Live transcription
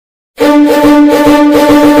అందరికీ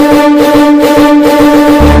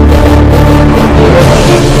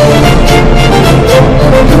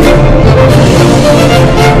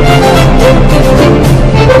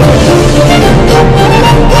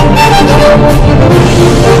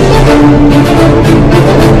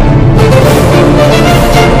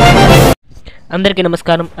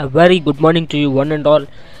నమస్కారం. a very good morning to you one and all.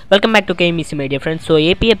 Welcome back to KMEC my dear friends. So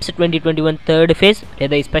Eapcet 2021 third phase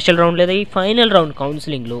లేదా ఈ special round లేదా ఈ final round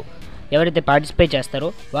కౌన్సిలింగ్లో ఎవరైతే పార్టిసిపేట్ చేస్తారో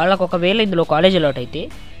వాళ్ళకు ఒకవేళ ఇందులో కాలేజ్ అలాట్ అయితే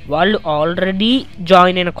వాళ్ళు ఆల్రెడీ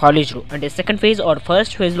జాయిన్ అయిన కాలేజ్లో అంటే సెకండ్ ఫేజ్ ఆర్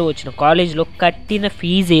ఫస్ట్ ఫేజ్లో వచ్చిన కాలేజ్లో కట్టిన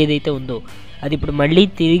ఫీజు ఏదైతే ఉందో అది ఇప్పుడు మళ్ళీ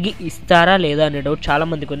తిరిగి ఇస్తారా లేదా అనే డౌట్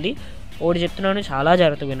చాలామందికి ఉంది. ఒకటి చెప్తున్నాను, చాలా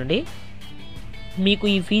జాగ్రత్తగా వినండి. మీకు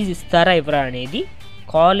ఈ ఫీజు ఇస్తారా ఇవ్వరా అనేది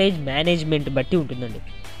కాలేజ్ మేనేజ్మెంట్ బట్టి ఉంటుందండి.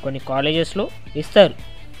 కొన్ని కాలేజెస్లో ఇస్తారు,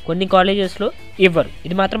 కొన్ని కాలేజెస్లో ఇవ్వరు.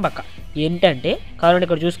 ఇది మాత్రం పక్కా. ఏంటంటే కావాలంటే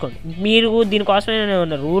ఇక్కడ చూసుకోండి. మీరు దీనికోసమే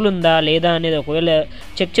ఏమైనా రూల్ ఉందా లేదా అనేది ఒకవేళ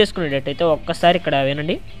చెక్ చేసుకునేటట్టయితే ఒక్కసారి ఇక్కడ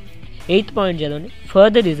వినండి. 8th point చదవండి.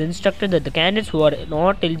 Further is instructed that the candidates who are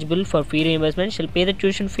not eligible for fee reimbursement shall pay the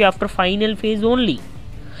tuition fee after final phase only.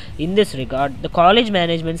 In this regard, the college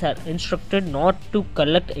managements are instructed not to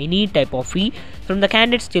collect any type of fee from the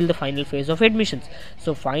candidates till the final phase of admissions. So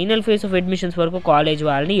final phase of admissions వరకు college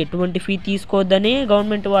వాళ్ళని ఎటువంటి fee తీసుకోవద్దనే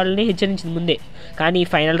government వాళ్ళని హెచ్చరించింది ముందే. కానీ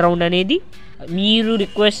final round అనేది మీరు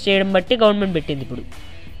request చేయడం బట్టి గవర్నమెంట్ పెట్టింది.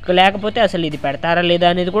 ఇప్పుడు లేకపోతే అసలు ఇది పెడతారా లేదా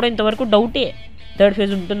అనేది కూడా ఇంతవరకు డౌటే. థర్డ్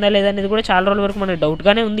ఫేజ్ ఉంటుందా లేదా అనేది కూడా చాలా రోజుల వరకు మనకు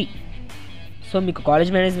డౌట్గానే ఉంది. సో మీకు కాలేజ్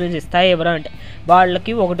మేనేజ్మెంట్ ఇస్తాయి ఎవరా అంటే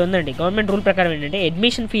వాళ్ళకి ఒకటి ఉందండి. గవర్నమెంట్ రూల్ ప్రకారం ఏంటంటే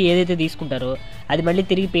అడ్మిషన్ ఫీ ఏదైతే తీసుకుంటారో అది మళ్ళీ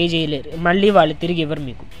తిరిగి పే చేయలేరు, మళ్ళీ వాళ్ళు తిరిగి ఇవ్వరు.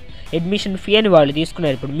 మీకు అడ్మిషన్ ఫీ అని వాళ్ళు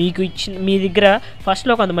తీసుకున్నారు. ఇప్పుడు మీకు ఇచ్చిన మీ దగ్గర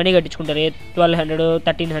ఫస్ట్లో కొంత మనీ కట్టించుకుంటారు, 1200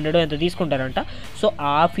 1300 ఎంత తీసుకుంటారంట. సో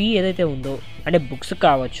ఆ ఫీ ఏదైతే ఉందో అంటే బుక్స్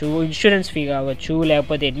కావచ్చు, ఇన్సూరెన్స్ ఫీ కావచ్చు,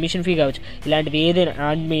 లేకపోతే అడ్మిషన్ ఫీ కావచ్చు, ఇలాంటివి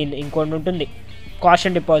ఏదైనా ఇంకోటి ఉంటుంది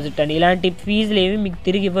కాషన్ డిపాజిట్ అని, ఇలాంటి ఫీజులు ఏమి మీకు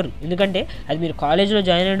తిరిగి ఇవ్వరు. ఎందుకంటే అది మీరు కాలేజ్లో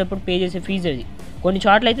జాయిన్ అయినప్పుడు పే చేసే ఫీజు. అది కొన్ని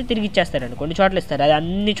చోట్ల అయితే తిరిగి ఇచ్చేస్తారండి, కొన్ని చోట్ల ఇస్తారు. అది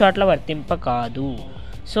అన్ని చోట్ల వర్తింప కాదు.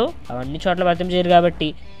 సో అవన్నీ చోట్ల వర్తింప చేయరు. కాబట్టి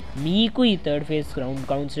మీకు ఈ థర్డ్ ఫేజ్ రౌండ్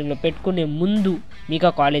కౌన్సిలింగ్లో పెట్టుకునే ముందు మీకు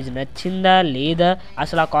ఆ కాలేజ్ నచ్చిందా లేదా,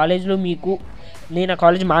 అసలు ఆ కాలేజ్లో మీకు నేను ఆ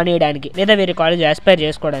కాలేజ్ మానేయడానికి లేదా వేరే కాలేజ్ ఆస్పైర్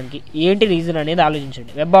చేసుకోవడానికి ఏంటి రీజన్ అనేది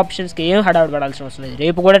ఆలోచించండి. వెబ్ ఆప్షన్స్కి ఏం హడావుడి పడాల్సిన అవసరం లేదు.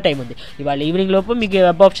 రేపు కూడా టైం ఉంది. ఇవాళ ఈవినింగ్ లోపు మీకు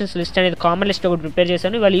వెబ్ ఆప్షన్స్ లిస్ట్ అనేది కామన్ లిస్ట్ ఒకటి ప్రిపేర్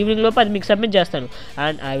చేశాను. ఇవాళ ఈవినింగ్ లోపు అది మీకు సబ్మిట్ చేస్తాను.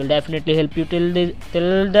 And I will definitely help you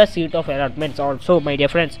till the seat of allotments also my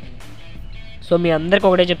dear friends. So మీ అందరికీ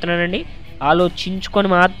ఒకటే చెప్తున్నానండి, ఆలోచించుకొని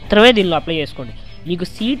మాత్రమే దీనిలో అప్లై చేసుకోండి. మీకు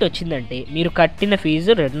సీట్ వచ్చిందంటే మీరు కట్టిన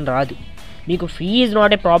ఫీజు రిటర్న్ రాదు. మీకు ఫీజ్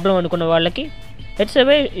నాట్ ఏ ప్రాబ్లం అనుకున్న వాళ్ళకి ఇట్స్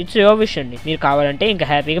యువర్ విష్ అండి. మీరు కావాలంటే ఇంకా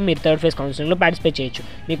హ్యాపీగా మీరు థర్డ్ ఫేజ్ కౌన్సిలింగ్లో పార్టిసిపేట్ చేయొచ్చు.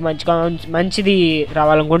 మీకు మంచిది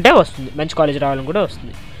రావాలనుకుంటే వస్తుంది, మంచి కాలేజ్ రావాలనుకుంటే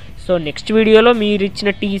వస్తుంది. సో నెక్స్ట్ వీడియోలో మీరు ఇచ్చిన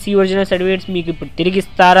టీసీ ఒరిజినల్ సర్టిఫికేట్స్ మీకు ఇప్పుడు తిరిగి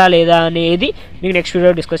ఇస్తారా లేదా అనేది మీకు నెక్స్ట్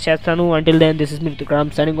వీడియో డిస్కస్ చేస్తాను. Until then, this is Mr. Kram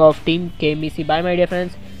signing off, team KMEC. Bye my dear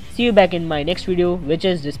friends. See you back in my next video which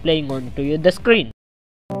is displaying on to you the screen.